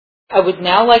I would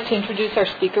now like to introduce our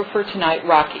speaker for tonight,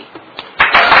 Rocky.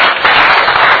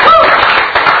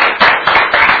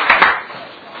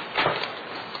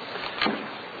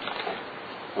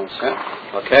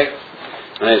 Okay.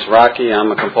 My name is Rocky.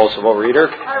 I'm a compulsive overeater.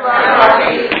 Hi,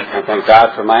 Rocky. I thank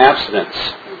God for my abstinence.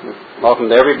 Welcome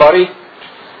to everybody,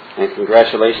 and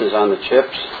congratulations on the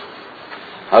chips.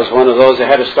 I was one of those that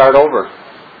had to start over.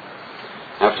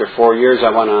 After 4 years, I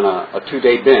went on a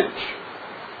 2-day binge.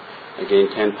 I gained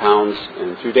 10 pounds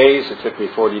in 2 days. It took me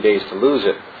 40 days to lose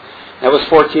it. That was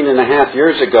 14 and a half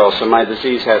years ago, so my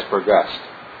disease has progressed.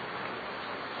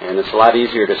 And it's a lot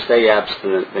easier to stay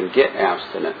abstinent than get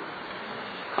abstinent.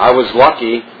 I was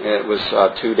lucky. It was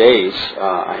 2 days.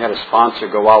 I had a sponsor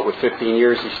go out with 15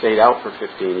 years. He stayed out for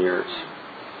 15 years.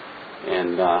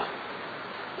 And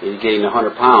he gained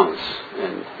 100 pounds.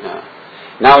 And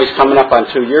now he's coming up on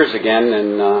 2 years again,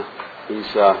 and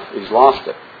he's lost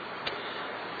it.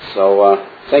 So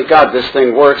thank God this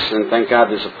thing works, and thank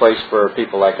God there's a place for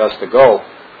people like us to go.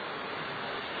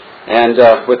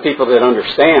 And with people that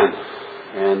understand.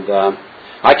 And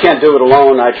I can't do it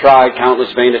alone. I tried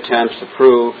countless vain attempts to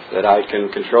prove that I can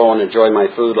control and enjoy my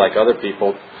food like other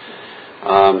people.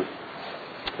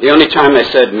 The only time I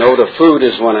said no to food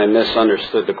is when I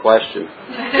misunderstood the question.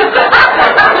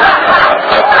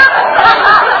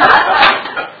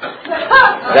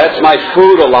 That's my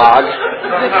foodalog.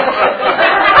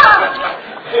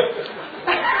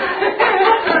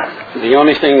 The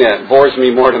only thing that bores me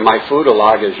more than my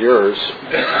foodalog is yours.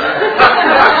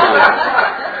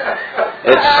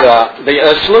 It's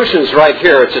the solution's right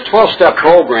here. It's a 12-step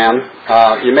program.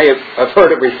 You may have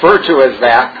heard it referred to as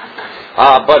that.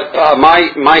 But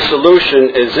my solution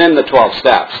is in the 12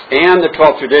 steps and the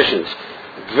 12 traditions.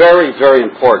 Very, very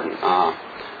important.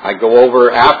 I go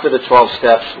over after the 12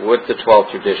 steps with the 12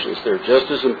 traditions. They're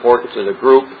just as important to the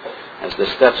group as the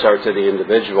steps are to the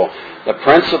individual. The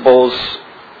principles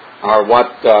are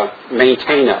what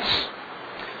maintain us.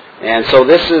 And so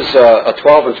this is a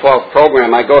 12 and 12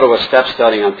 program. I go to a step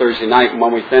study on Thursday night, and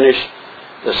when we finish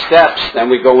the steps, then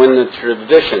we go into the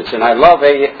traditions. And I love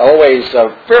always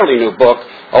a fairly new book,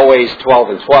 Always 12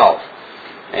 and 12.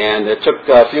 And it took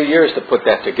a few years to put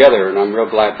that together, and I'm real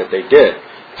glad that they did.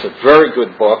 It's a very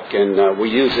good book, and we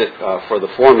use it for the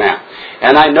format.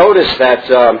 And I noticed that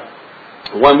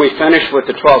when we finish with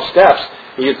the 12 steps,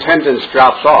 the attendance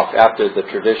drops off after the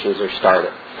traditions are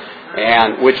started,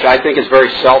 and which I think is very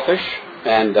selfish,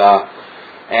 and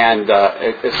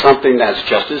it's something that's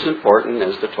just as important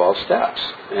as the 12 steps.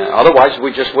 And otherwise,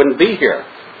 we just wouldn't be here.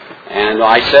 And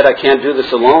I said, I can't do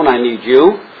this alone. I need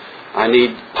you. I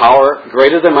need power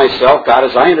greater than myself, God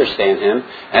as I understand Him,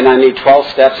 and I need 12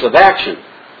 steps of action.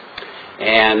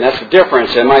 And that's the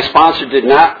difference. And my sponsor did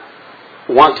not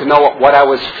want to know what I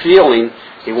was feeling.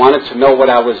 He wanted to know what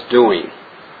I was doing.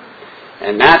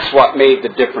 And that's what made the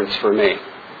difference for me.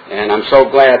 And I'm so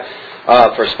glad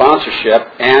for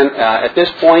sponsorship. And at this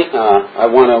point, I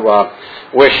want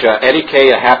to wish Eddie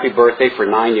Kay a happy birthday for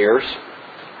 9 years.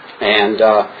 And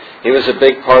he was a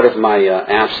big part of my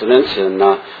abstinence and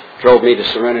drove me to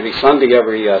Serenity Sunday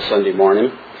every Sunday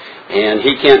morning. And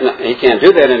he can't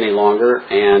do that any longer.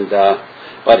 And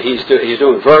but he's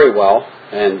doing very well.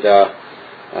 And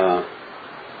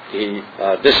he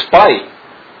despite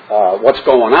what's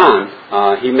going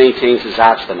on, he maintains his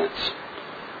abstinence.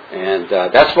 And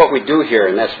that's what we do here,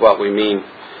 and that's what we mean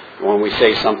when we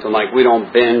say something like, we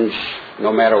don't binge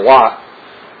no matter what,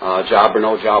 job or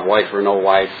no job, wife or no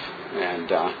wife.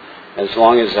 And as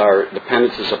long as our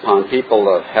dependence is upon people,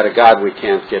 the head of God, we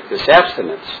can't get this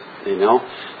abstinence, you know.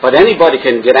 But anybody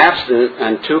can get abstinent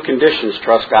on 2 conditions: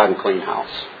 trust God and clean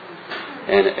house.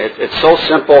 And it's so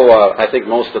simple, I think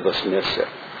most of us miss it.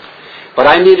 But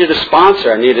I needed a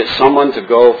sponsor. I needed someone to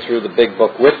go through the big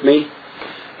book with me.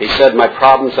 He said my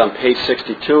problem's on page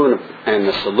 62 and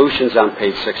the solution's on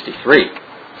page 63.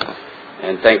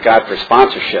 And thank God for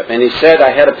sponsorship. And he said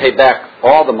I had to pay back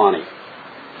all the money.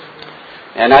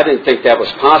 And I didn't think that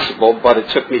was possible, but it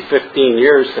took me 15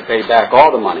 years to pay back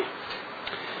all the money.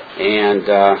 And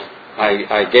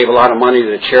I gave a lot of money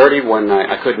to the charity when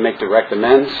I couldn't make direct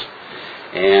amends.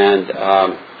 And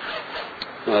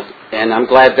I'm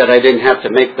glad that I didn't have to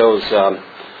make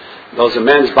those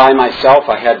amends by myself.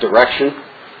 I had direction.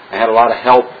 I had a lot of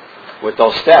help with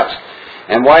those steps.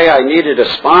 And why I needed a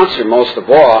sponsor most of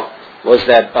all was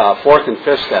that 4th and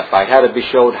 5th step. I had to be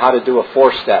showed how to do a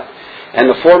 4th step. And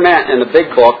the format in the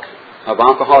big book of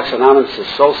Alcoholics Anonymous is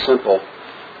so simple.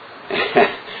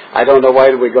 I don't know why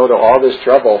we go to all this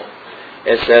trouble.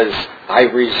 It says, I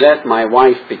resent my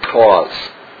wife because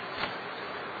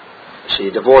she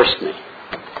divorced me.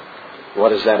 What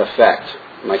does that affect?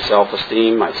 my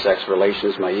self-esteem, my sex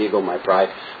relations, my ego, my pride.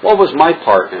 What was my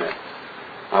part in it?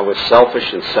 I was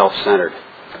selfish and self-centered,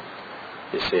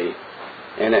 you see.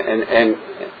 And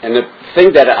the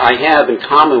thing that I have in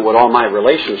common with all my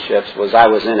relationships was I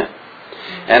was in it.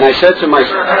 And I said to my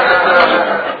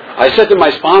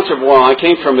sponsor, well, I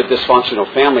came from a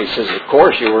dysfunctional family. He says, of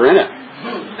course, you were in it.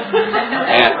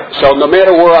 And so no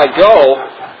matter where I go,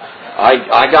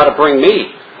 I got to bring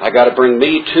me. I got to bring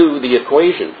me to the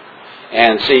equation.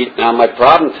 And see, now my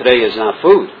problem today is not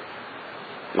food.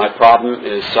 My problem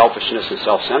is selfishness and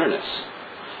self-centeredness.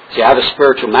 See, I have a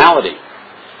spiritual malady.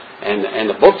 And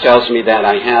the book tells me that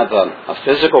I have a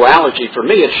physical allergy. For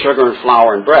me, it's sugar and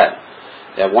flour and bread.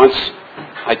 That once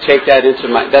I take that into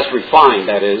that's refined,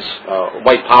 that is,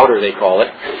 white powder they call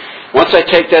it. Once I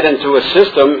take that into a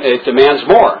system, it demands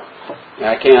more. And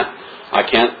I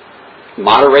can't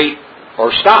moderate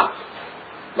or stop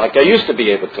like I used to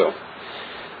be able to.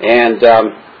 And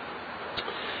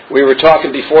we were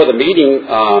talking before the meeting.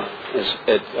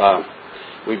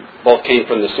 We both came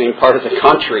from the same part of the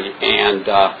country, and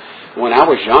when I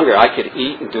was younger, I could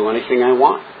eat and do anything I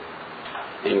want,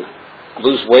 and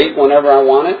lose weight whenever I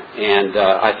wanted, and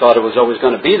I thought it was always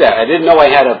going to be that. I didn't know I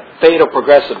had a fatal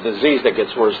progressive disease that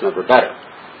gets worse, never better,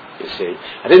 you see.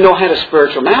 I didn't know I had a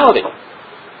spiritual malady,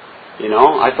 you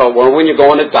know. I thought, well, when you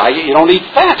go on a diet, you don't eat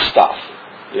fat stuff,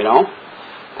 you know.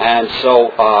 And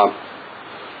so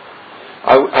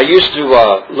I used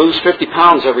to lose 50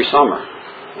 pounds every summer,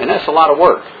 and that's a lot of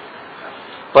work.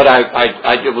 But I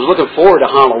was looking forward to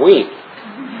Halloween.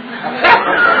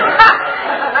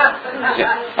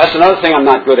 That's another thing I'm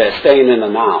not good at, staying in the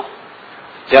now.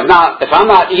 See, if I'm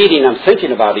not eating, I'm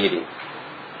thinking about eating.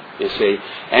 You see,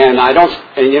 and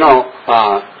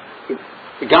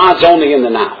God's only in the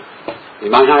now.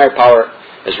 My higher power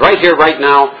is right here, right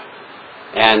now.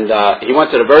 And he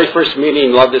went to the very first meeting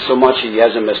and loved it so much he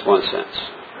hasn't missed one since.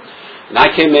 And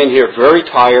I came in here very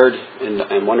tired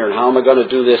and wondering how am I going to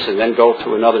do this and then go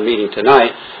to another meeting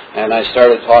tonight. And I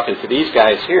started talking to these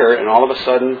guys here, and all of a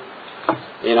sudden,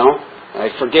 you know, I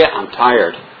forget I'm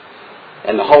tired.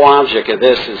 And the whole object of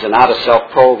this is an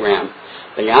out-of-self program.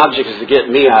 The object is to get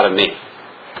me out of me,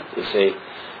 you see.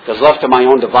 Because left to my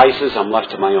own devices, I'm left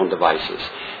to my own devices.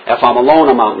 If I'm alone,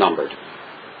 I'm outnumbered.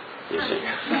 You see.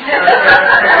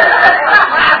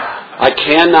 I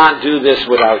cannot do this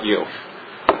without you.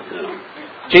 You know.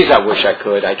 Geez, I wish I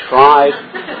could. I tried.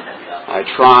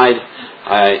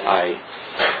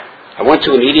 I went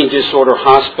to an eating disorder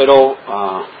hospital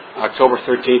October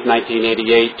 13th,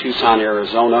 1988, Tucson,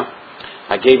 Arizona.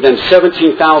 I gave them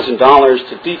 $17,000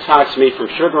 to detox me from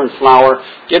sugar and flour,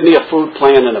 give me a food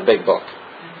plan and a big book.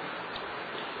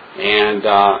 And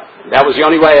that was the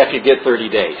only way I could get 30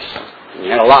 days. You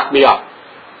had to lock me up.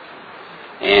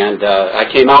 And I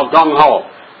came out gung-ho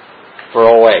for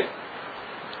OA.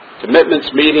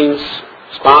 Commitments, meetings,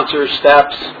 sponsors,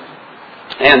 steps.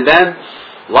 And then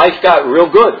life got real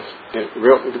good,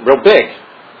 real big.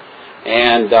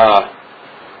 And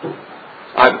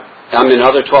I'm in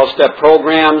other 12-step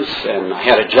programs, and I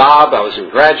had a job. I was in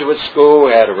graduate school.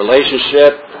 I had a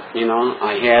relationship. You know,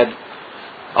 I had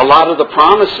a lot of the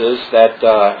promises that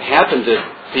happened to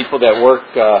people that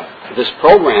work this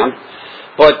program,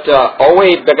 but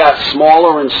OA got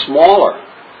smaller and smaller,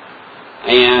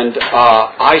 and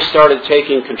I started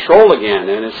taking control again,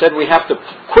 and it said we have to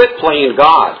quit playing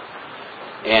God.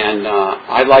 And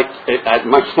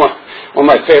one of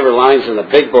my favorite lines in the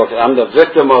big book, I'm the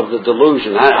victim of the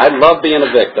delusion. I love being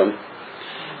a victim,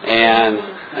 and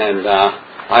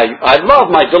I love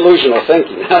my delusional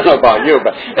thinking. I don't know about you,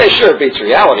 but it sure beats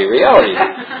reality. Reality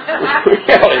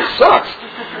sucks.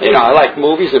 You know, I like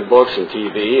movies and books and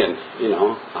TV, and you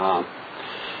know.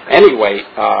 Anyway,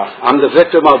 I'm the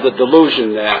victim of the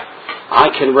delusion that I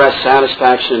can wrest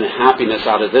satisfaction and happiness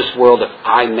out of this world if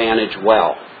I manage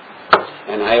well.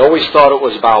 And I always thought it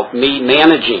was about me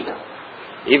managing.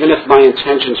 Even if my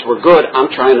intentions were good, I'm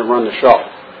trying to run the show.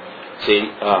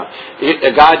 See,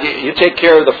 God, you take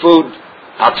care of the food,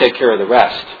 I'll take care of the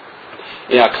rest.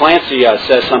 You know, Clancy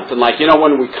says something like, you know,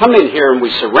 when we come in here and we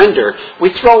surrender,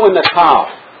 we throw in the towel.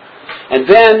 And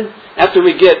then, after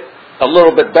we get a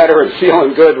little bit better and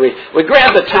feeling good, we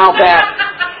grab the towel back,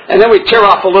 and then we tear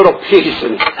off a little piece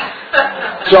and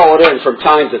throw it in from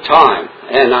time to time.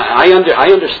 And I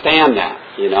understand that,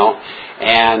 you know.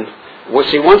 And,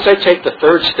 see, once I take the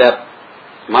third step,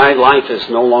 my life is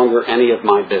no longer any of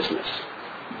my business.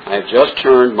 I have just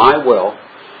turned my will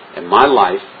and my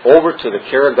life over to the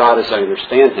care of God as I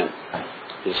understand Him,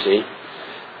 you see.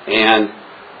 And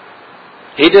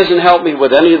He doesn't help me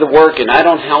with any of the work, and I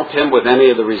don't help Him with any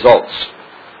of the results.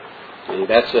 I mean,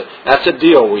 that's a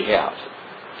deal we have.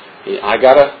 I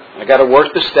gotta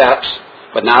work the steps,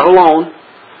 but not alone.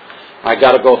 I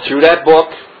gotta go through that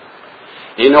book.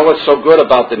 You know what's so good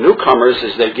about the newcomers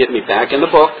is they get me back in the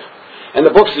book, and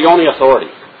the book's the only authority.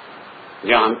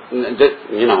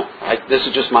 This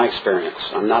is just my experience.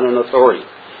 I'm not an authority.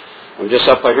 I'm just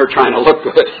up by here trying to look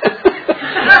good.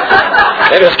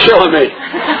 It is killing me.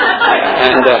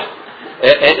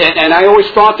 And I always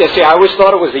thought this. See, I always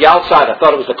thought it was the outside. I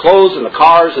thought it was the clothes and the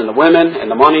cars and the women and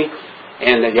the money.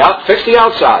 And fix the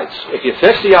outsides. If you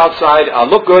fix the outside, I'll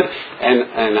look good,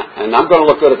 and I'm going to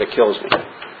look good if it kills me.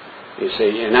 You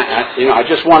see, and I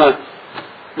just want to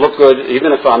look good,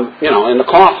 even if I'm, in the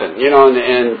coffin.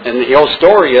 And the old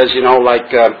story is,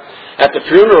 at the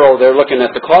funeral, they're looking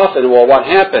at the coffin. Well, what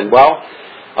happened? Well,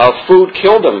 food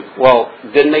killed him. Well,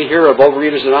 didn't they hear of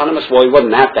Overeaters Anonymous? Well, he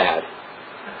wasn't that bad.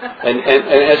 And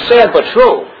it's sad but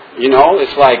true.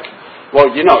 It's like,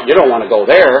 well, you don't want to go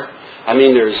there. I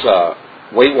mean, there's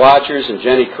Weight Watchers and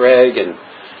Jenny Craig, and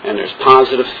there's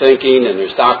positive thinking, and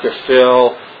there's Dr.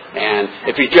 Phil, and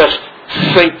if you just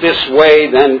think this way,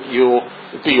 then you'll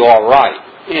be all right.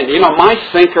 And, my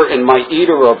thinker and my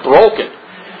eater are broken,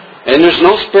 and there's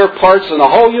no spare parts in the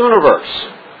whole universe.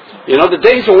 The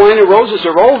days of wine and roses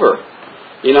are over.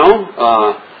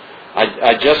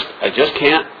 I just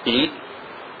can't eat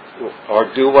or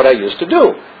do what I used to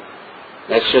do.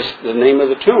 That's just the name of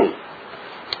the tune.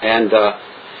 And,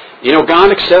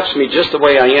 God accepts me just the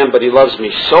way I am, but He loves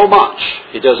me so much,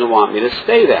 He doesn't want me to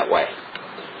stay that way.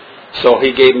 So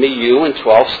He gave me you in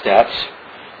 12 steps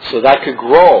so that I could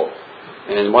grow.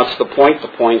 And what's the point? The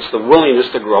point's the willingness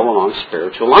to grow along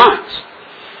spiritual lines.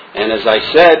 And as I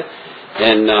said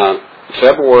in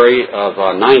February of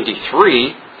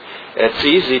 93, it's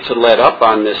easy to let up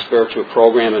on this spiritual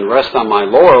program and rest on my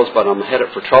laurels, but I'm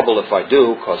headed for trouble if I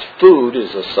do, because food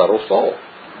is a subtle foe.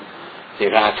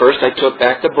 First I took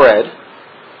back the bread,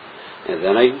 and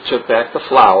then I took back the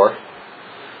flour,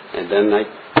 and then I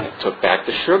took back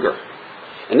the sugar.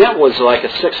 And that was like a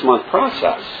 6-month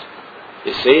process,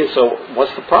 you see. And so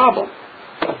what's the problem,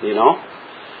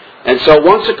 And so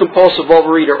once a compulsive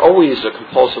overeater, always a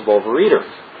compulsive overeater.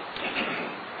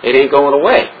 It ain't going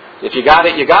away. If you got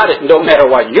it, you got it. And no matter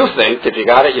what you think, if you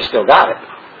got it, you still got it,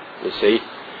 you see.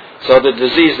 So the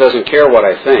disease doesn't care what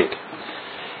I think.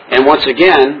 And once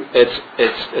again,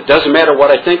 it doesn't matter what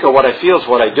I think or what I feel, is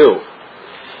what I do.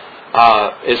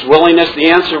 Is willingness the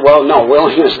answer? Well, no,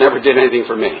 willingness never did anything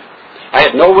for me. I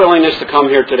had no willingness to come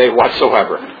here today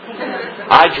whatsoever.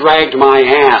 I dragged my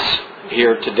ass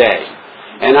here today.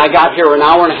 And I got here an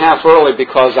hour and a half early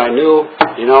because I knew,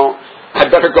 I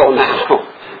better go now.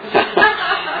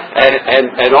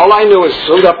 and all I knew is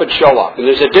suit up and show up. And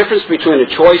there's a difference between a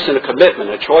choice and a commitment.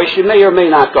 A choice, you may or may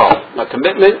not go. A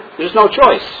commitment, there's no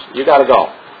choice. You got to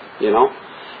go,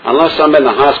 Unless I'm in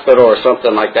the hospital or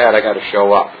something like that, I got to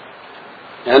show up.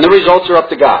 And the results are up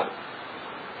to God.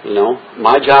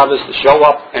 My job is to show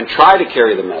up and try to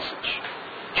carry the message.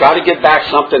 Try to give back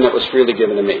something that was freely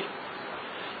given to me.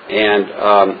 And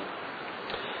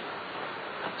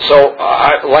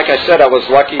like I said, I was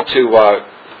lucky to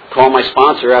call my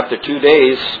sponsor after 2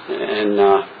 days, and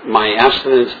my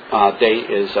abstinence date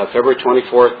is February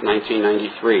 24th,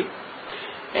 1993.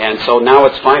 And so now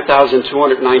it's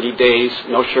 5,290 days,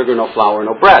 no sugar, no flour,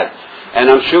 no bread. And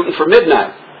I'm shooting for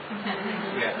midnight.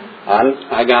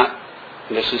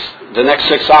 This is the next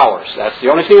 6 hours. That's the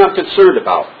only thing I'm concerned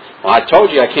about. Well, I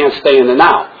told you I can't stay in the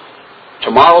now.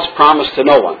 Tomorrow's promised to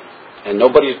no one, and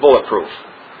nobody's bulletproof.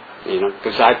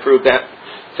 Because I proved that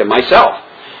to myself.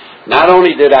 Not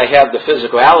only did I have the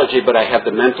physical allergy, but I have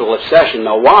the mental obsession.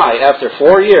 Now why, after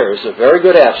 4 years of very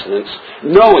good abstinence,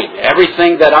 knowing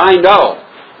everything that I know,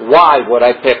 why would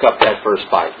I pick up that first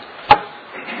bite?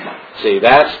 See,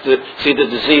 the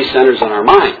disease centers in our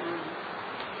mind.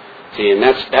 See, and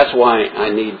that's why I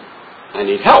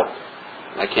need help.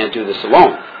 I can't do this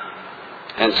alone.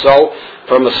 And so,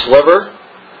 from a sliver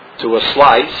to a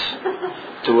slice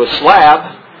to a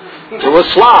slab to a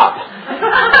slob,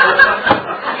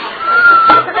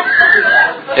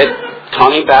 it's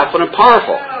cunning, baffling, and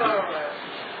powerful.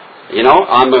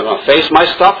 I'm going to face my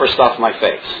stuff or stuff my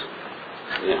face.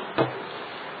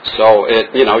 So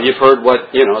you've heard what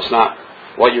it's not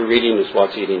what you're reading is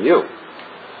what's eating you.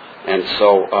 And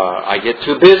so I get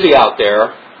too busy out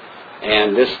there,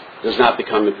 and this does not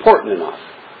become important enough,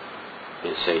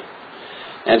 you see.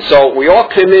 And so we all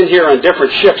come in here on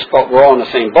different ships, but we're all in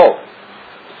the same boat.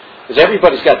 Because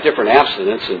everybody's got different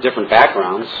abstinence and different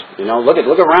backgrounds.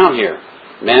 Look around here.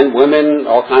 Men, women,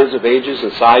 all kinds of ages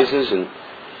and sizes, and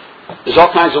there's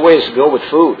all kinds of ways to go with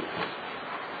food.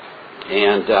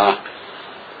 And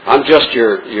I'm just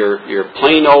your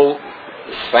plain old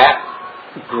fat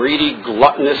greedy,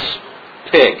 gluttonous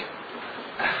pig.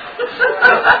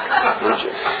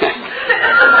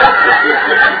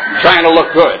 Trying to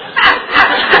look good.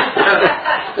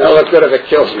 It'll look good if it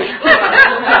kills me.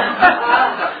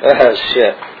 Oh,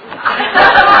 shit.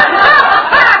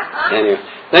 Anyway,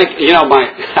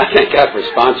 I thank God for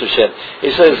sponsorship.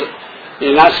 He says,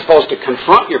 you're not supposed to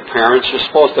confront your parents, you're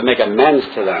supposed to make amends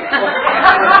to them.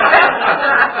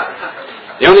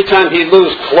 The only time he'd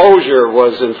lose closure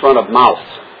was in front of mouth.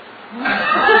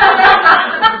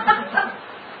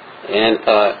 And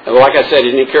like I said,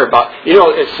 he didn't care about...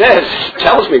 it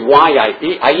tells me why I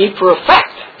eat. I eat for effect.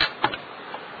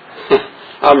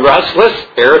 I'm restless,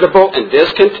 irritable, and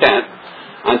discontent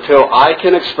until I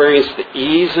can experience the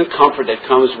ease and comfort that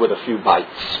comes with a few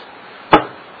bites.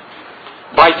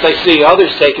 Bites I see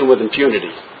others taking with impunity.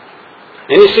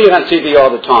 And you see it on TV all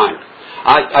the time.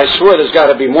 I swear there's got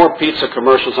to be more pizza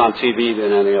commercials on TV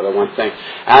than any other one thing.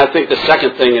 And I think the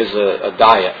second thing is a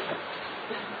diet.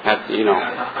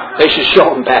 They should show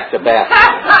them back to back.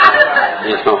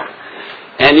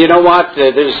 And you know what?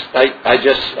 I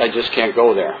just can't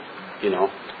go there.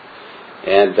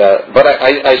 And but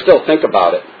I still think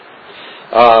about it.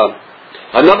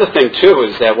 Another thing too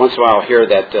is that once in a while I'll hear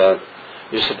that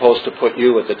you're supposed to put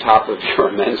you at the top of your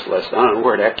amends list. I don't know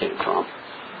where that came from.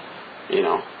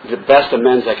 The best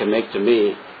amends I can make to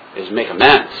me is make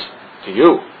amends to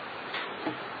you.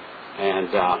 And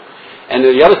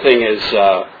the other thing is,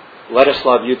 let us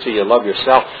love you till you love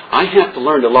yourself. I have to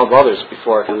learn to love others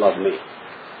before I can love me.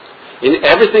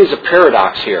 Everything's a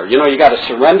paradox here. You got to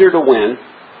surrender to win.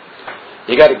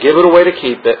 You got to give it away to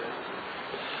keep it.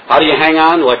 How do you hang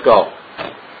on? Let go.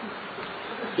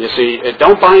 You see,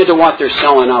 don't buy into what they're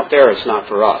selling out there. It's not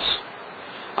for us.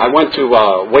 I went to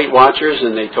Weight Watchers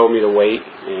and they told me to wait,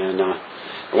 and I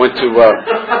went to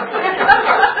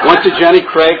Jenny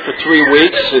Craig for 3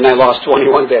 weeks and I lost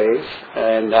 21 days.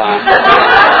 And I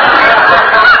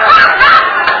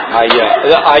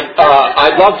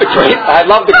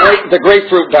love the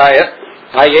grapefruit diet.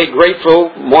 I ate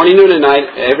grapefruit morning, noon, and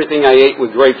night. Everything I ate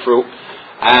with grapefruit,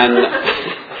 and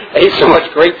I ate so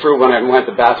much grapefruit when I went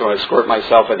to the bathroom I squirt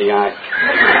myself in the eye.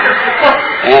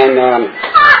 And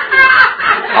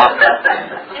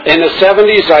in the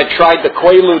 70s, I tried the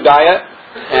Quaalude diet,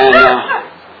 and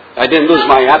I didn't lose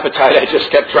my appetite. I just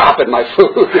kept dropping my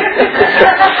food.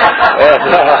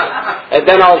 And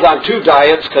then I was on 2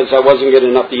 diets because I wasn't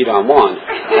getting enough to eat on one.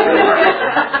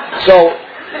 So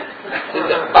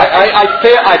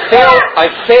I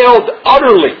failed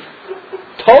utterly,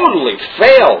 totally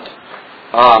failed.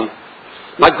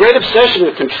 My great obsession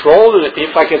is control, and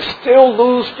if I could still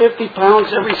lose 50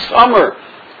 pounds every summer,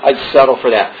 I'd settle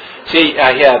for that. See,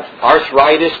 I have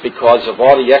arthritis because of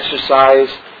all the exercise.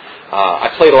 I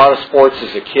played a lot of sports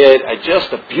as a kid. I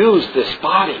just abused this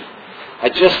body. I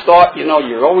just thought,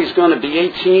 you're always going to be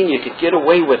 18. You could get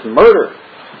away with murder.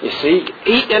 You see,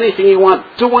 eat anything you want,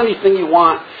 do anything you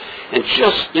want, and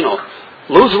just,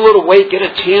 lose a little weight, get a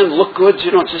tan, look good.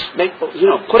 Just make,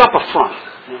 put up a front.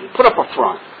 Put up a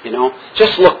front.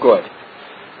 Just look good,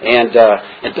 and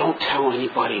don't tell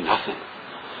anybody nothing.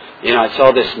 I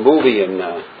saw this movie, and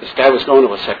this guy was going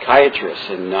to a psychiatrist,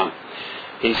 and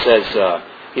he says,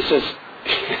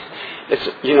 it's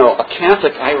a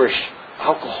Catholic Irish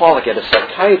alcoholic at a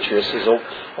psychiatrist is a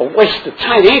waste of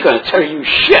time. He ain't going to tell you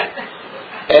shit.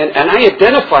 And I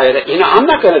identify it. I'm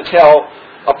not going to tell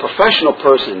a professional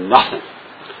person nothing.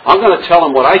 I'm going to tell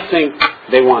them what I think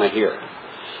they want to hear.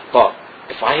 But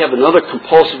if I have another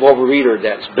compulsive overeater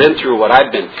that's been through what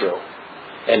I've been through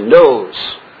and knows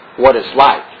what it's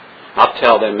like, I'll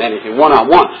tell them anything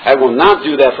one-on-one. I will not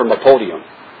do that from a podium.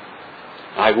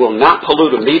 I will not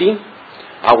pollute a meeting.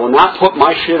 I will not put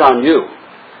my shit on you.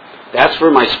 That's for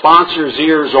my sponsors'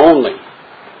 ears only.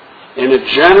 In a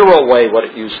general way, what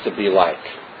it used to be like,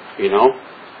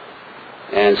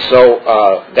 And so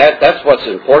that's what's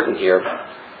important here.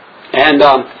 And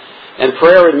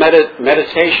prayer and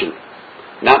meditation,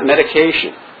 not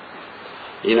medication.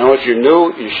 If you're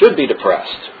new, you should be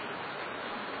depressed.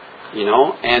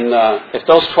 And if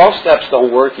those 12 steps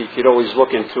don't work, you could always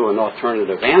look into an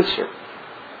alternative answer.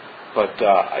 But,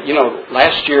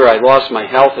 last year I lost my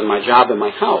health and my job and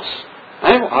my house.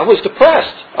 I was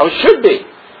depressed. I should be.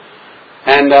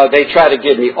 And they try to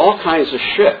give me all kinds of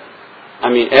shit.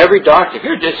 Every doctor,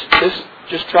 here,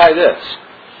 just try this.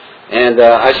 And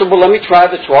I said, well, let me try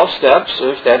the 12 steps.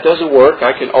 If that doesn't work,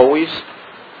 I can always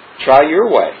try your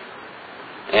way.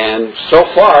 And so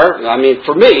far,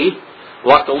 for me,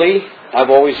 luckily,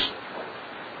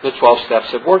 the 12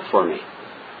 steps have worked for me.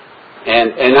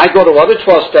 And I go to other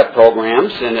 12-step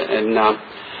programs, and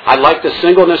I like the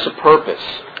singleness of purpose.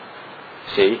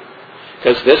 See?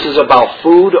 Because this is about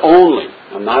food only.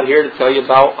 I'm not here to tell you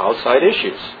about outside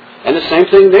issues. And the same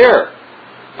thing there.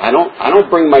 I don't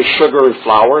bring my sugar and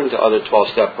flour into other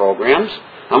 12-step programs.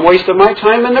 I'm wasting my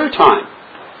time and their time.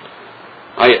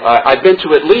 I've been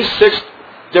to at least 6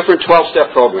 different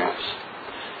 12-step programs.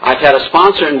 I've had a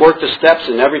sponsor and worked the steps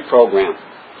in every program.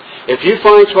 If you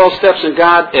find 12 steps in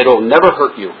God, it'll never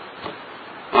hurt you.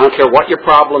 I don't care what your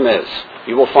problem is.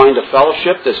 You will find a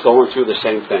fellowship that's going through the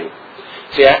same thing.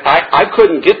 See, I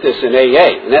couldn't get this in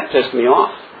AA, and that pissed me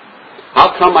off.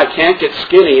 How come I can't get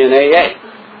skinny in AA?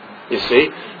 You see?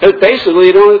 Because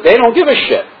basically they don't give a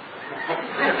shit.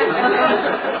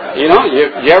 You know,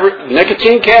 you ever,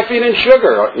 nicotine, caffeine, and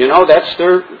sugar, you know, that's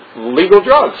their legal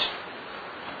drugs.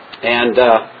 And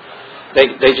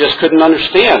they just couldn't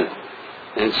understand.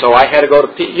 And so I had to go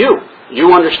to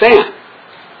you understand.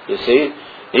 You see?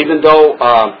 Even though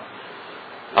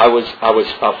I was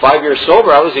 5 years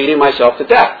sober, I was eating myself to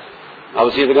death. I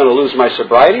was either going to lose my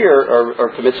sobriety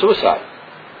or commit suicide.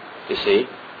 You see?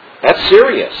 That's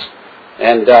serious.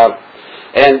 And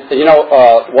you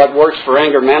know, what works for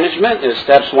anger management is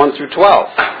steps 1 through 12.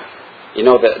 You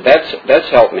know, that's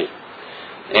helped me.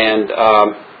 And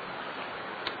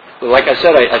like I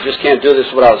said, I just can't do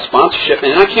this without sponsorship,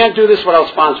 and I can't do this without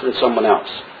sponsoring someone else.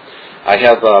 I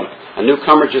have a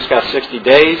newcomer just got 60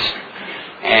 days,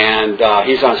 and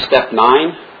he's on step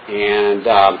 9,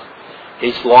 and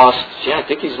he's lost, I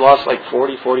think he's lost like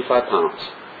 40, 45 pounds.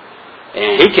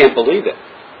 And he can't believe it.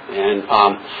 And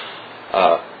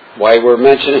why we're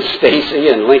mentioning Stacy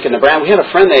and Lincoln, Nebraska, we had a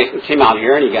friend that came out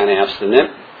here and he got abstinent,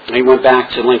 and he went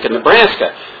back to Lincoln,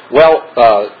 Nebraska. Well,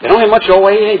 they don't have much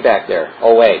OAA back there,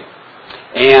 OA.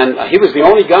 And he was the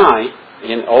only guy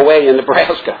in OA in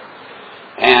Nebraska.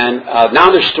 And now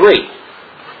there's 3.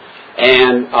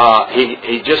 And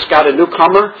he just got a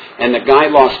newcomer, and the guy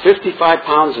lost 55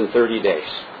 pounds in 30 days.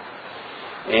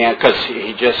 And because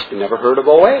he just never heard of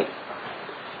OA.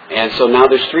 And so now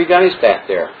there's 3 guys back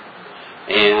there.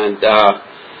 And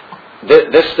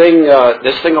this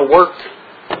thing will work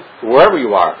wherever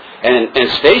you are. And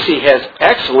Stacy has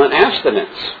excellent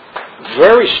abstinence.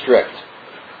 Very strict.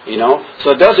 You know,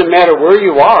 so it doesn't matter where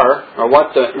you are or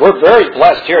what we're very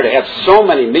blessed here to have so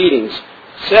many meetings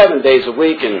 7 days a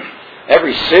week in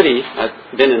every city. I've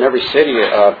been in every city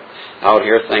out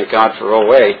here, thank God for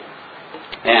OA.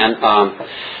 And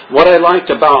what I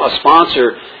liked about a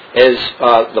sponsor is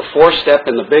the 4th step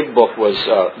in the big book was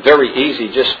very easy,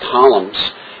 just columns.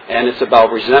 And it's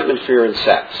about resentment, fear, and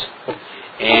sex.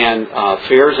 And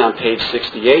fear is on page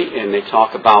 68, and they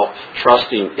talk about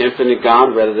trusting infinite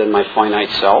God rather than my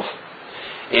finite self.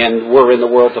 And we're in the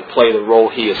world to play the role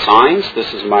He assigns.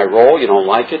 This is my role. You don't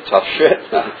like it? Tough shit.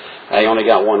 I only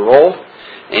got one role.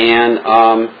 And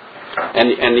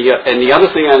the other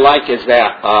thing I like is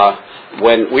that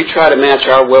when we try to match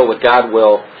our will with God's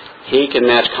will, He can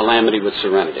match calamity with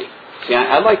serenity. See,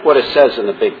 I like what it says in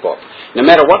the big book. No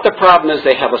matter what the problem is,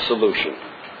 they have a solution.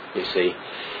 You see.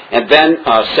 And then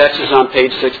sex is on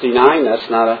page 69. That's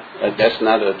not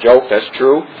a joke. That's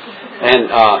true. And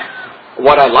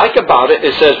what I like about it,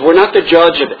 it says we're not the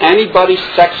judge of anybody's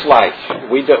sex life.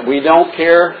 We don't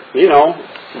care, you know,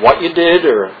 what you did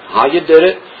or how you did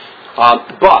it.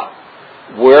 But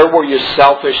where were you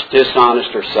selfish,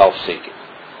 dishonest, or self-seeking?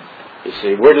 You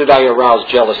see, where did I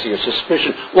arouse jealousy or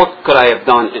suspicion? What could I have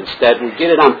done instead? We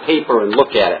get it on paper and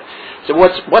look at it. So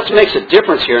what makes a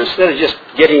difference here, instead of just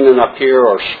getting it up here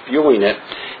or spewing it,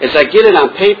 is I get it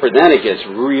on paper, then it gets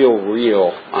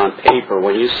real on paper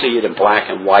when you see it in black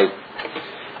and white.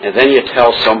 And then you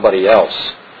tell somebody else.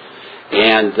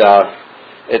 And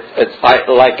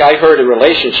like I heard in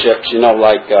relationships, you know,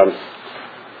 like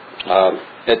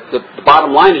the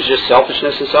bottom line is just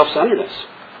selfishness and self-centeredness.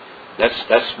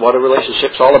 That's what a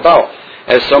relationship's all about.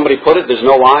 As somebody put it, there's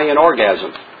no I in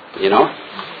orgasm, you know.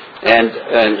 And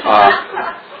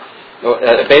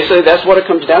basically that's what it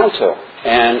comes down to.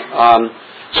 And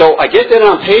so I get that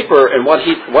on paper, and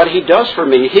what he does for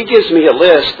me, he gives me a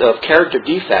list of character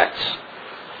defects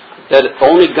that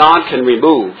only God can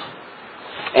remove,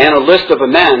 and a list of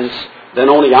amends that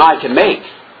only I can make.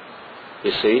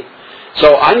 You see?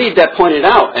 So I need that pointed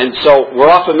out. And so we're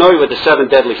all familiar with the 7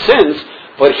 deadly sins,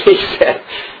 but he said,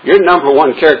 your number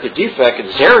 1 character defect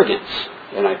is arrogance.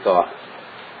 And I thought,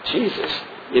 Jesus,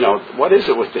 you know, what is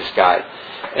it with this guy?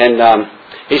 And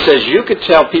he says, you could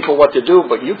tell people what to do,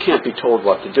 but you can't be told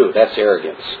what to do. That's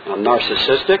arrogance. I'm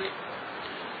narcissistic.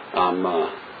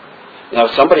 Now,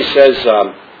 somebody says,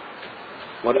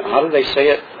 how do they say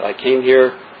it? I came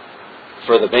here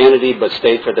for the vanity, but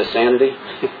stayed for the sanity.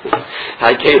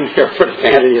 I came here for the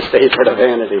vanity and stayed for the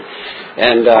vanity.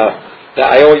 And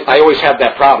I always have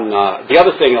that problem. The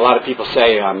other thing, a lot of people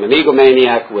say I'm an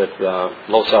egomaniac with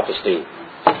low self-esteem,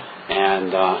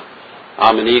 and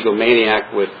I'm an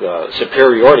egomaniac with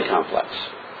superiority complex.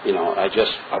 You know, I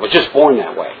was just born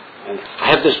that way, and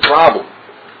I have this problem.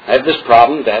 I have this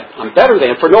problem that I'm better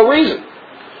than for no reason,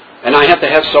 and I have to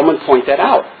have someone point that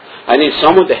out. I need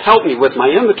someone to help me with my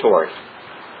inventory.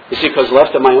 You see, because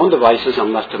left to my own devices,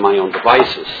 I'm left to my own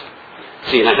devices.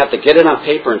 See, and I have to get it on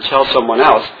paper and tell someone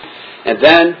else. And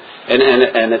then,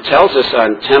 and it tells us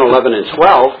on 10, 11, and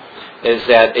 12, is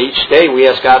that each day we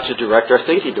ask God to direct our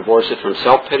thinking, divorce it from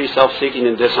self-pity, self-seeking,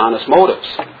 and dishonest motives.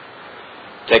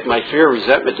 Take my fear,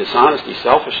 resentment, dishonesty,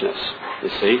 selfishness, you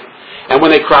see. And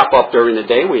when they crop up during the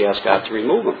day, we ask God to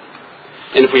remove them.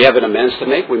 And if we have an amends to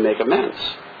make, we make amends.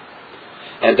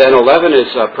 And then 11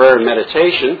 is prayer and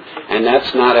meditation, and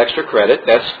that's not extra credit.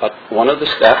 That's one of the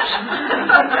steps.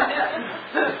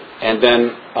 And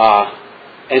then,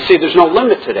 and see, there's no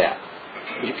limit to that.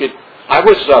 I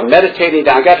was meditating.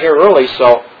 I got here early,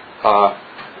 so I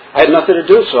had nothing to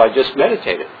do, so I just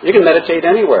meditated. You can meditate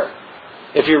anywhere.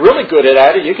 If you're really good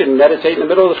at it, you can meditate in the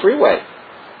middle of the freeway.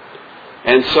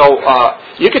 And so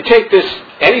you could take this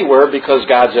anywhere because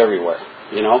God's everywhere.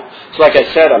 You know, it's like I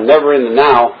said, I'm never in the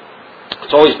now.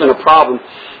 It's always been a problem.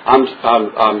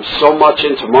 I'm so much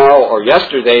in tomorrow or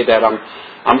yesterday that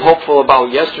I'm hopeful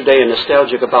about yesterday and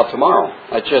nostalgic about tomorrow.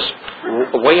 I just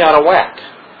way out of whack,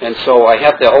 and so I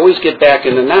have to always get back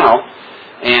in the now.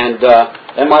 And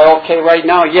am I okay right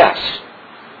now? Yes.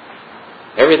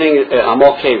 Everything I'm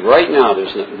okay right now.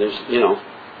 There's you know,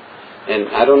 and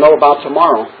I don't know about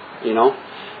tomorrow. You know,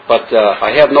 but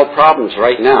I have no problems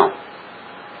right now.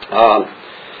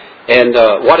 And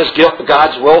what is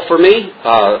God's will for me?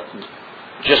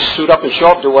 Just suit up and show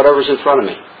up, do whatever's in front of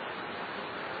me.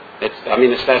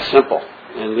 It's that simple,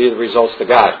 and leave the results to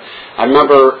God. I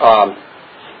remember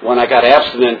when I got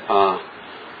abstinent,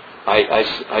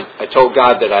 I told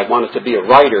God that I wanted to be a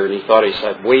writer, and He thought I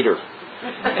said waiter.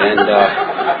 And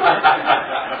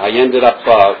I ended up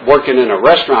working in a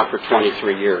restaurant for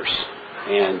 23 years.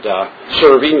 And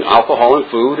serving alcohol and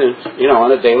food, and you know,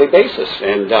 on a daily basis.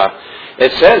 And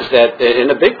it says that in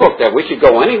the big book that we could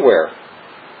go anywhere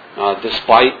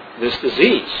despite this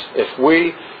disease if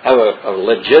we have a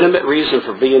legitimate reason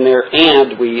for being there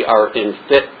and we are in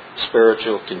fit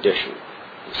spiritual condition.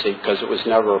 You see, because it was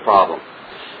never a problem.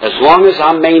 As long as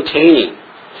I'm maintaining.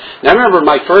 Now, I remember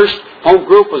my first home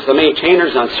group was the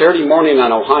Maintainers on Saturday morning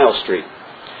on Ohio Street.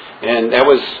 And that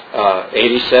was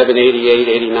 87, 88,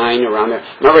 89, around there.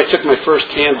 Remember, I took my first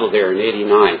candle there in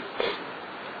 89.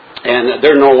 And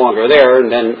they're no longer there.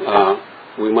 And then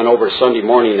we went over Sunday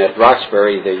morning at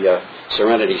Roxbury, the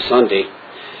Serenity Sunday.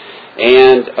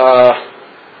 And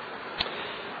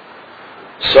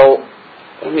so,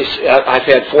 let me see. I've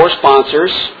had 4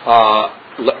 sponsors.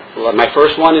 My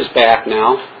first one is back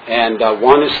now. And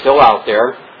one is still out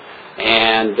there.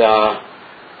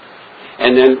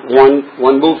 And then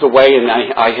one moved away, and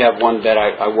I have one that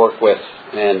I work with,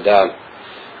 and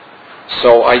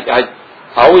so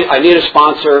I need a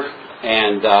sponsor,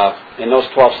 and in those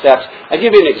 12 steps, I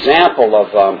give you an example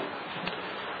of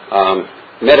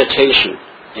meditation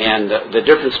and the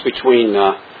difference between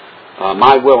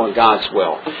my will and God's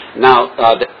will. Now,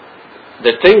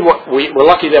 the thing we're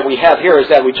lucky that we have here is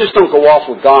that we just don't go off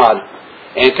with God.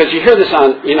 And because you hear this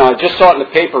on, you know, I just saw it in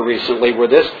the paper recently where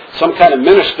some kind of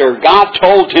minister, God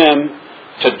told him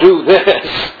to do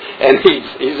this, and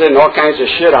he's in all kinds of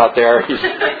shit out there. He's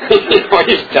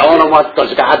telling them what,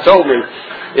 because God told me.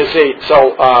 You see,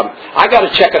 so I got to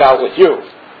check it out with you.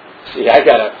 See,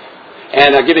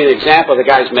 and I'll give you an example. The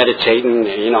guy's meditating,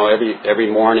 you know, every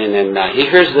morning, and he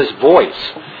hears this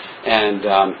voice, and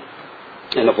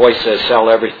the voice says, "Sell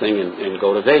everything and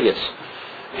go to Vegas."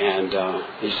 And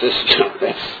he says,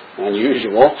 that's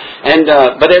unusual. And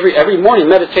but every morning he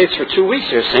meditates for 2 weeks.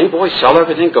 There's the same voice, sell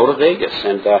everything, go to Vegas.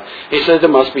 And he says there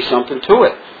must be something to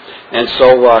it. And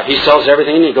so he sells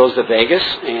everything and he goes to Vegas.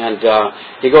 And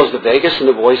he goes to Vegas and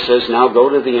the voice says, now go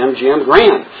to the MGM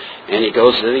Grand. And he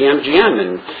goes to the MGM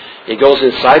and he goes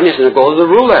inside and he says, now go to the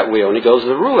roulette wheel. And he goes to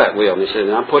the roulette wheel. And he says,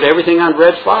 now put everything on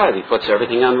red 5. He puts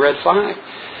everything on red 5.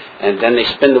 And then they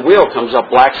spin the wheel, comes up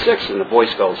black 6. And the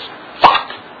voice goes, fuck.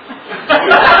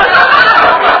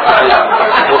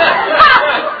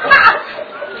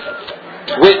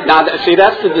 Now, see,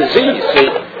 that's the disease. See,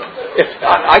 if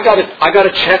I got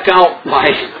to check out my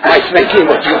thinking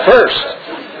with you first.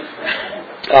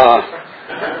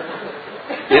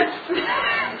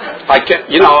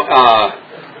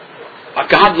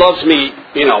 God loves me,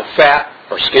 you know, fat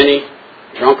or skinny,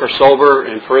 drunk or sober,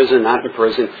 in prison, not in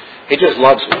prison. He just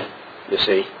loves me, you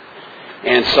see.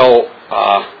 And so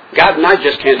God and I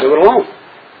just can't do it alone.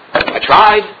 I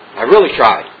tried. I really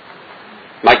tried.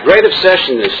 My great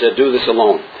obsession is to do this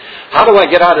alone. How do I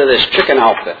get out of this chicken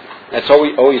outfit? That's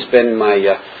always been my...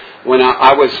 when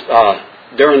I was...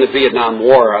 during the Vietnam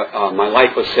War, my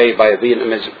life was saved by a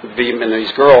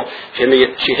Vietnamese girl.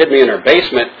 She hid me in her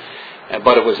basement,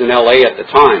 but it was in L.A. at the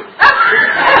time.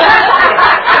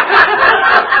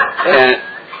 And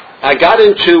I got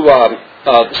into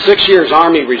 6 years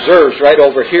Army Reserves right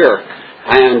over here,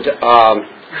 and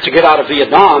to get out of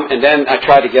Vietnam, and then I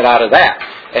tried to get out of that.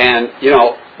 And,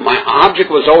 my object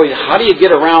was always, how do you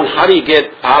get around, how do you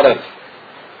get out of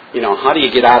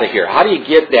here? How do you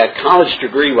get that college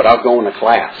degree without going to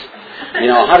class?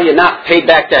 How do you not pay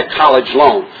back that college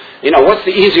loan? What's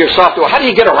the easier software? How do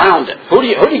you get around it? Who do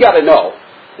you got to know?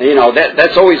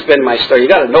 That's always been my story. You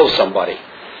got to know somebody.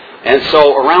 And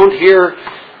so around here,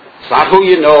 it's not who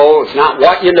you know, it's not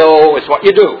what you know, it's what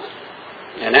you do.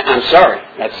 And I'm sorry,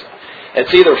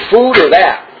 it's either food or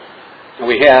that. And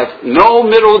we have no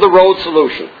middle of the road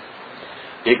solution.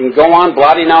 You can go on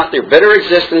blotting out their bitter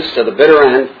existence to the bitter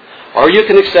end, or you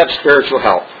can accept spiritual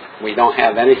help. We don't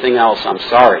have anything else. I'm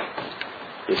sorry.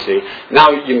 You see. Now,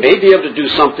 you may be able to do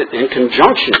something in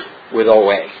conjunction with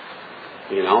OA.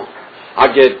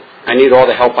 I need all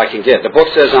the help I can get. The book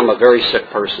says I'm a very sick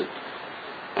person.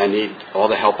 I need all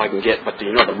the help I can get. But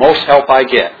the most help I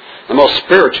get, the most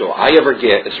spiritual I ever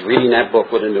get, is reading that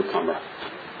book with a newcomer.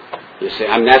 You see,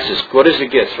 that's as good as it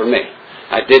gets for me.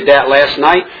 I did that last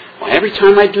night. Well, every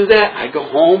time I do that, I go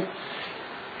home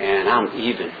and I'm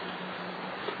even.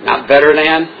 Not better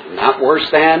than, not worse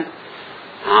than,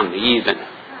 I'm even.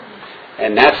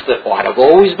 And that's what I've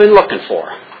always been looking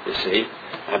for, you see.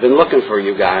 I've been looking for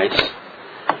you guys.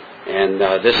 And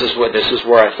this is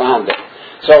where I found it.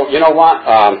 So, you know what?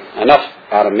 Enough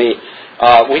out of me.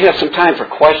 We have some time for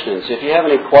questions. If you have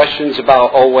any questions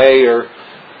about OA or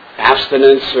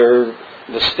abstinence or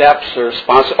the steps or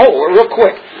sponsor... Oh, real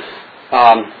quick.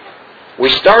 We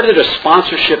started a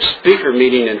sponsorship speaker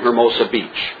meeting in Hermosa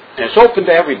Beach. And it's open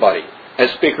to everybody.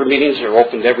 As speaker meetings are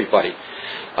open to everybody.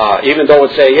 Even though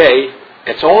it's AA,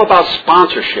 it's all about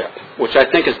sponsorship, which I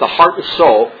think is the heart and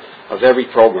soul of every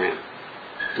program.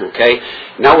 Okay?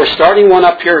 Now we're starting one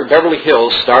up here in Beverly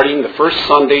Hills, starting the first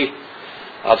Sunday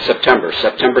of September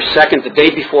 2nd, the day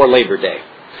before Labor Day.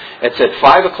 It's at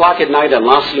 5 o'clock at night in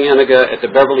La Cienega at the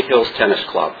Beverly Hills Tennis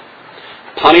Club.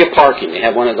 Plenty of parking. They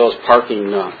have one of those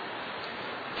parking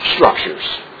structures,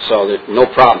 so there's no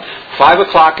problem. 5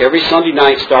 o'clock every Sunday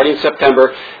night starting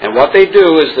September, and what they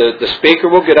do is the speaker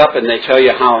will get up and they tell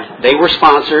you how they were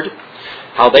sponsored,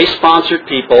 how they sponsored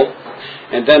people,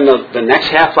 and then the next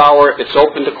half hour it's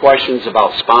open to questions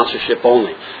about sponsorship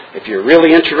only. If you're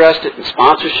really interested in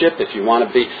sponsorship, if you want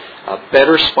to be a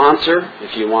better sponsor,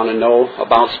 if you want to know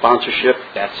about sponsorship,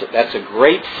 that's a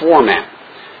great format.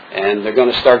 And they're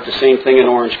going to start the same thing in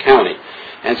Orange County.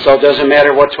 And so it doesn't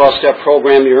matter what 12-step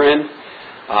program you're in.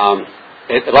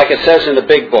 Like it says in the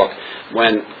big book,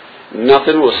 when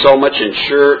nothing will so much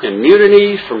ensure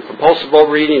immunity from compulsive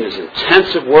overeating as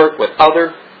intensive work with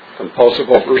other compulsive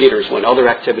overeaters when other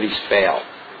activities fail.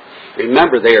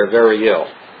 Remember, they are very ill.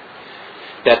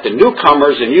 That the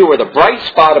newcomers and you are the bright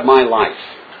spot of my life.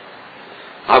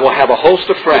 I will have a host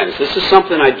of friends. This is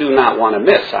something I do not want to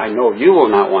miss. I know you will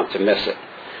not want to miss it.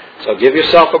 So give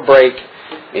yourself a break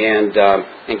and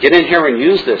get in here and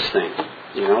use this thing.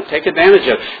 Take advantage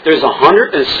of it. There's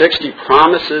 160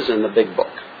 promises in the big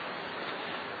book.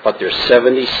 But there's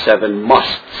 77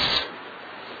 musts.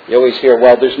 You always hear,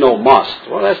 well, there's no must.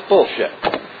 Well, that's bullshit.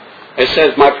 It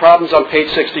says, my problem's on page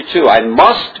 62. I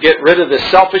must get rid of this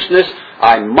selfishness.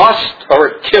 I must, or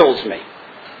it kills me.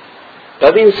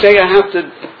 Doesn't even say I have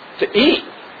to eat.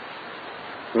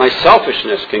 My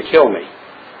selfishness can kill me.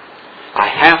 I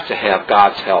have to have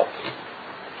God's help.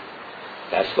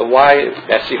 That's the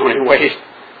only way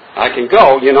I can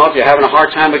go. If you're having a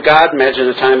hard time with God, imagine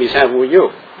the time He's having with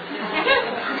you.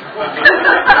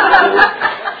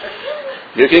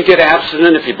 You can get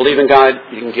abstinent if you believe in God.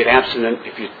 You can get abstinent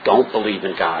if you don't believe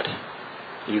in God.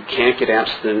 You can't get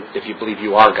abstinent if you believe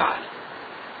you are God.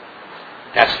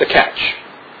 That's the catch,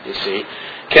 you see.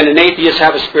 Can an atheist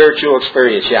have a spiritual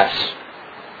experience? Yes.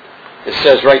 It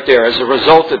says right there, as a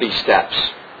result of these steps,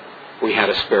 we had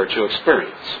a spiritual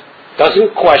experience.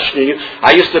 Doesn't question you.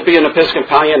 I used to be an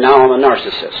Episcopalian, now I'm a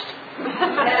narcissist.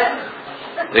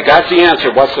 God's the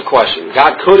answer. What's the question?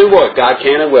 God could and would. God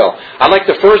can and will. I like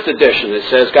the first edition that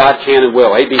says God can and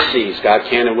will. ABCs, God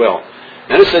can and will.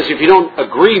 Then it says if you don't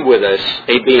agree with us,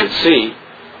 A, B, and C,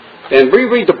 then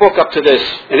reread the book up to this.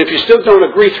 And if you still don't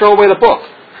agree, throw away the book.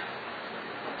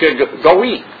 Go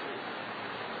eat.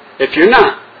 If you're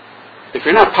not, if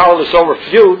you're not powerless over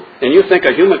food and you think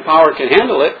a human power can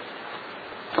handle it,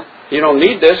 you don't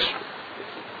need this.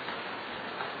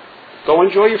 Go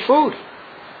enjoy your food.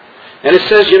 And it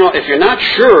says, if you're not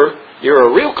sure you're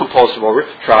a real compulsive overeater,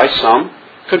 try some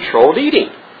controlled eating.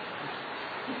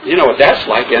 You know what that's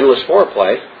like, endless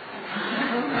foreplay.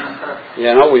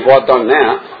 We've all done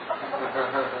that.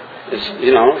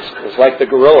 It's like the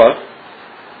gorilla.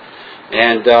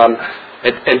 And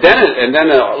then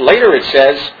later it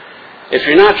says, if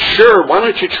you're not sure, why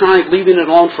don't you try leaving it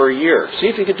alone for a year? See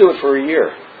if you can do it for a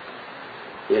year.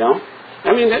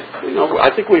 I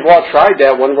think we've all tried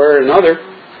that one way or another.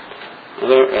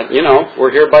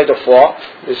 We're here by default.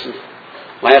 This is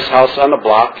last house on the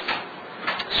block.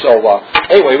 So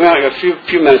anyway, we only have a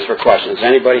few minutes for questions.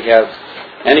 Anybody have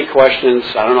any questions?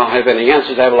 I don't know if I have any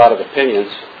answers. I have a lot of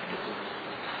opinions.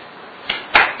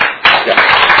 Yeah.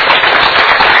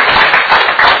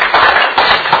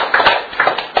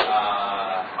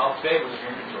 How big was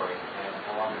your inventory and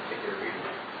how long did it take you to read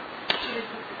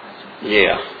it?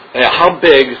 Yeah. How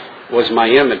big was my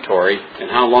inventory and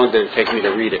how long did it take me to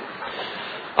read it?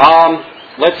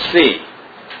 Let's see.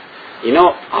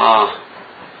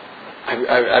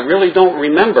 I really don't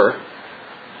remember.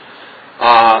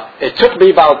 It took me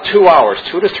about 2 hours,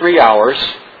 2 to 3 hours,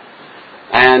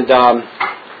 and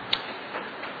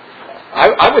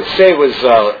I would say it was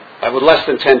less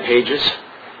than 10 pages.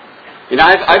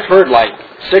 I've heard like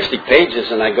 60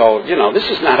 pages, and I go, this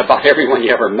is not about everyone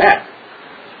you ever met,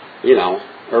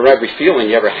 or every feeling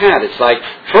you ever had. It's like,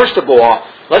 first of all,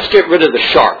 let's get rid of the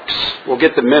sharks. We'll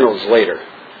get the minnows later.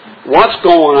 What's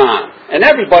going on? And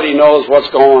everybody knows what's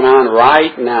going on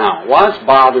right now. What's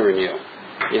bothering you?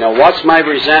 What's my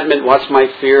resentment? What's my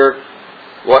fear?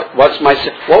 What was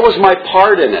my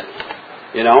part in it?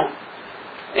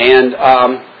 And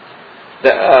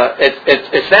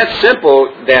it's that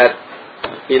simple that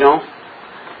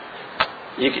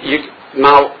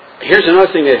Now, here's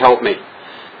another thing that helped me,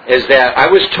 is that I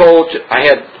was told I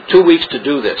had 2 weeks to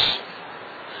do this.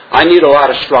 I need a lot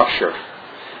of structure.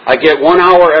 I get 1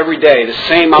 hour every day, the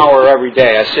same hour every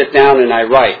day. I sit down and I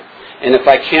write. And if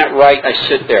I can't write, I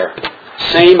sit there.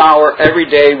 Same hour every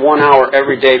day, 1 hour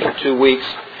every day for 2 weeks.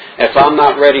 If I'm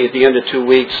not ready at the end of 2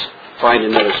 weeks, find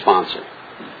another sponsor.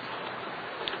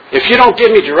 If you don't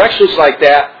give me directions like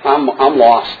that, I'm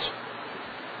lost.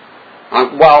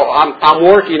 I'm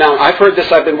working on, I've heard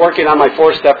this, I've been working on my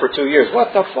 4-step for 2 years.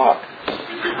 What the fuck?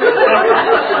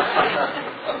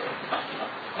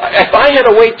 If I had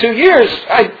to wait 2 years,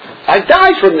 I'd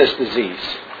die from this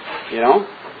disease,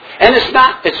 And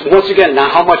it's once again,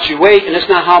 not how much you weigh, and it's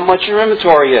not how much your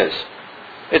inventory is.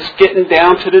 It's getting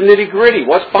down to the nitty-gritty.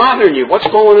 What's bothering you? What's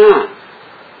going on?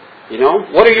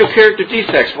 What are your character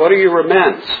defects? What are your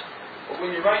amends? But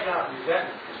when you're writing out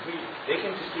resentment, they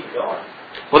can just keep going.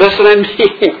 Well, that's what I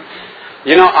mean.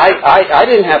 I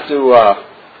didn't have to,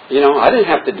 I didn't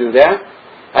have to do that.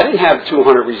 I didn't have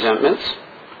 200 resentments.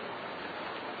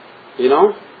 It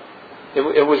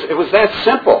was that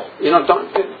simple.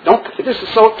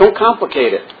 Don't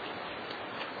complicate it.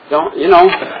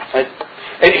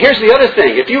 And here's the other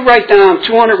thing. If you write down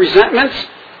 200 resentments,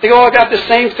 they all got the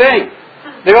same thing.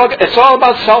 It's all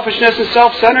about selfishness and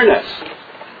self-centeredness.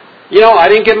 I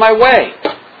didn't get my way.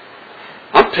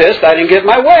 I'm pissed I didn't get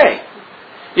my way.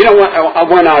 When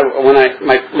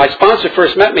my sponsor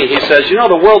first met me, he says,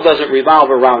 the world doesn't revolve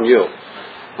around you.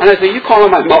 And I said, you calling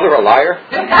my mother a liar?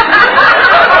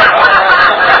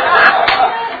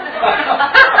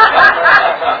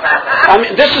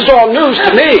 This is all news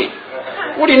to me.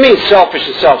 What do you mean selfish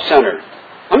and self-centered?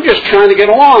 I'm just trying to get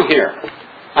along here.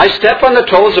 I step on the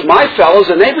toes of my fellows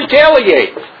and they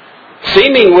retaliate,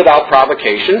 seeming without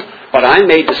provocation, but I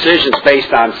made decisions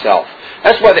based on self.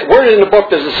 That's why where in the book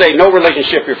does it say no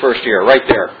relationship your first year? Right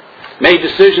there. Made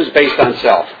decisions based on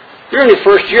self. You're in your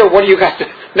first year, what do you got to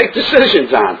make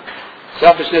decisions on?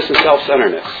 Selfishness and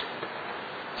self-centeredness.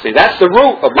 See, that's the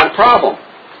root of my problem.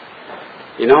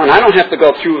 And I don't have to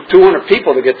go through 200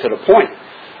 people to get to the point.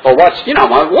 But what's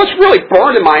really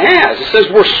burned in my ass? It says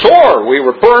we're sore. We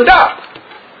were burned up.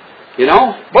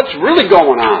 What's really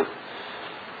going on?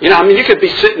 You could be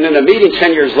sitting in a meeting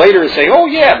 10 years later and say, oh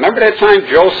yeah, remember that time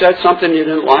Joe said something you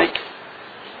didn't like?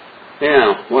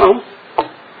 Yeah, well,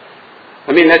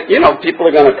 people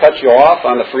are going to cut you off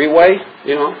on the freeway,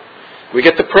 We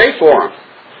get to pray for them.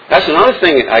 That's another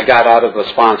thing I got out of a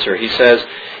sponsor. He says,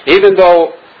 even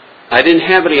though I didn't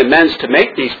have any amends to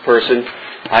make these person,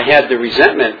 I had the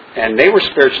resentment, and they were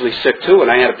spiritually sick too, and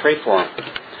I had to pray for them.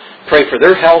 Pray for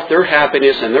their health, their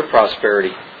happiness, and their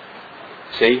prosperity.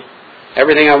 See?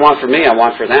 Everything I want for me, I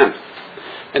want for them.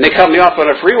 And they cut me off on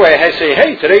a freeway. I say,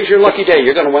 hey, today's your lucky day.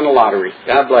 You're going to win the lottery.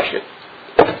 God bless you.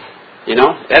 You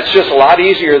know, that's just a lot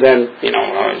easier than,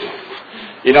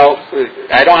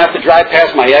 I don't have to drive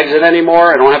past my exit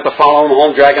anymore. I don't have to follow them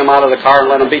home, drag them out of the car, and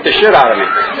let them beat the shit out of me.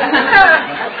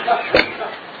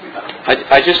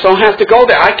 I just don't have to go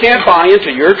there. I can't buy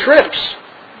into your trips.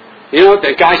 You know,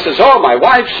 the guy says, oh, my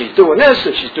wife, she's doing this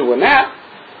and she's doing that.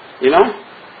 You know?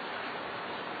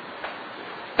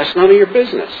 That's none of your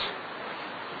business.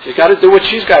 She's got to do what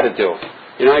she's got to do.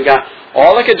 You know,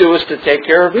 all I could do is to take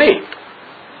care of me.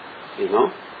 You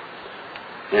know?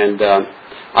 And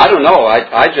I don't know.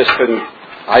 I just couldn't.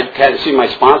 I can't see my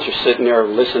sponsor sitting there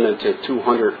listening to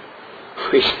 200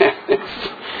 presenters.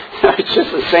 It's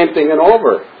just the same thing and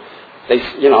over.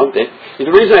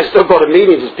 The reason I still go to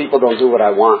meetings is people don't do what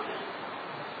I want.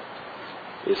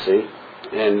 You see?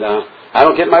 And I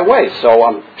don't get my way. So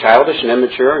I'm childish and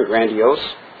immature and grandiose,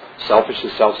 selfish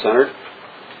and self-centered,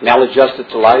 maladjusted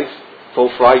to life, full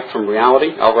flight from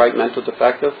reality, outright mental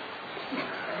defective.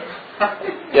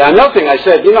 Yeah, another thing I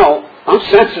said, I'm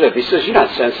sensitive. He says, you're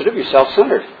not sensitive, you're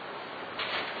self-centered.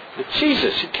 And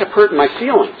Jesus, he kept hurting my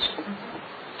feelings.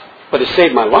 But it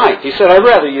saved my life. He said, I'd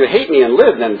rather you hate me and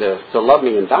live than to love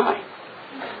me and die.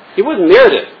 He wasn't there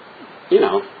to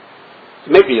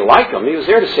make me like him. He was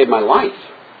there to save my life.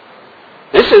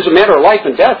 This is a matter of life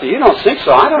and death. You don't think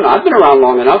so? I don't know. I've been around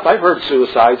long enough. I've heard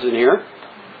suicides in here.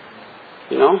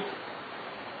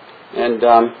 And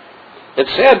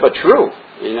it's sad but true,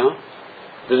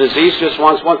 The disease just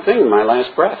wants one thing, my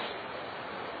last breath.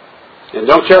 And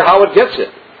don't care how it gets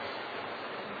it.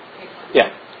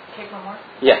 Yeah. Take one more?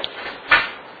 Yeah.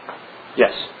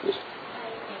 Yes.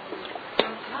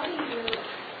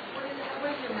 What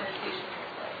is your meditation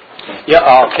like?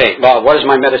 Yeah, okay. Well, what does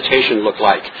my meditation look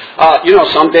like?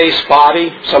 Some days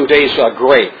spotty, some days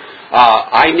great.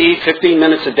 I need 15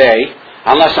 minutes a day,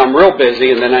 unless I'm real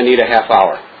busy, and then I need a half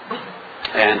hour.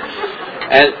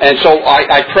 And so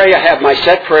I pray. I have my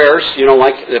set prayers,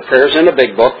 like the prayers in the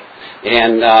big book,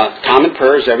 and common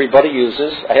prayers everybody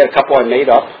uses. I had a couple I made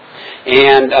up.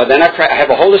 And then I pray. I have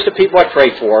a whole list of people I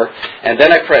pray for, and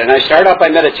then I pray. And I start out by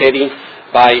meditating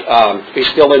by be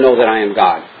still and know that I am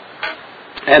God.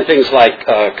 And things like,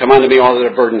 come unto me all that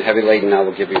are burdened, heavy laden, I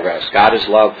will give you rest. God is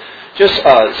love. Just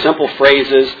simple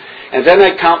phrases. And then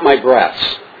I count my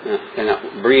breaths. And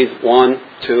I breathe 1,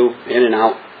 2, in and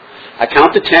out. I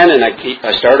count to 10 and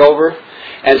I start over.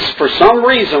 And for some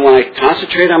reason, when I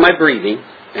concentrate on my breathing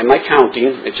and my counting,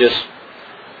 it just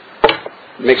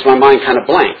makes my mind kind of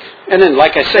blank. And then,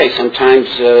 like I say, sometimes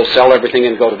sell everything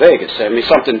and go to Vegas. I mean,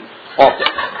 something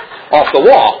off the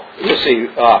wall. You see,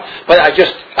 but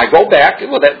I go back.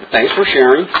 Well, thanks for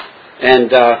sharing.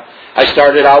 And I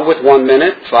started out with 1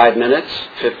 minute, 5 minutes,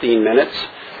 15 minutes.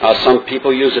 Some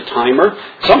people use a timer.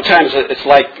 Sometimes it's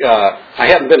like I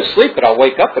haven't been asleep, but I'll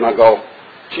wake up and I'll go,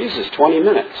 Jesus, 20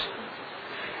 minutes.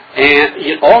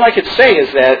 And all I could say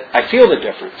is that I feel the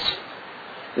difference.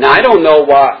 Now, I don't know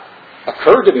what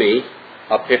occurred to me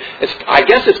up here. I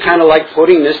guess it's kind of like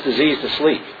putting this disease to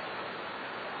sleep.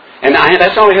 And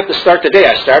that's how I have to start the day.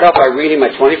 I start out by reading my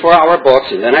 24-hour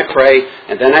books, and then I pray,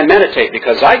 and then I meditate,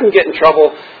 because I can get in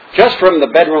trouble just from the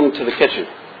bedroom to the kitchen.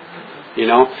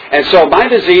 And so my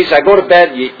disease, I go to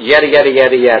bed, yada, yada,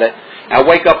 yada, yada. I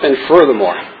wake up and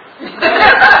furthermore.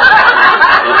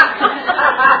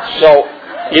 So,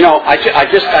 and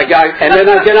then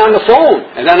I get on the phone,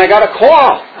 and then I got to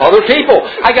call other people.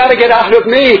 I got to get out of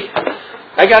me.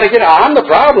 I'm the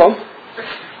problem.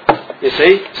 You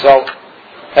see? So,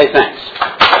 hey, thanks.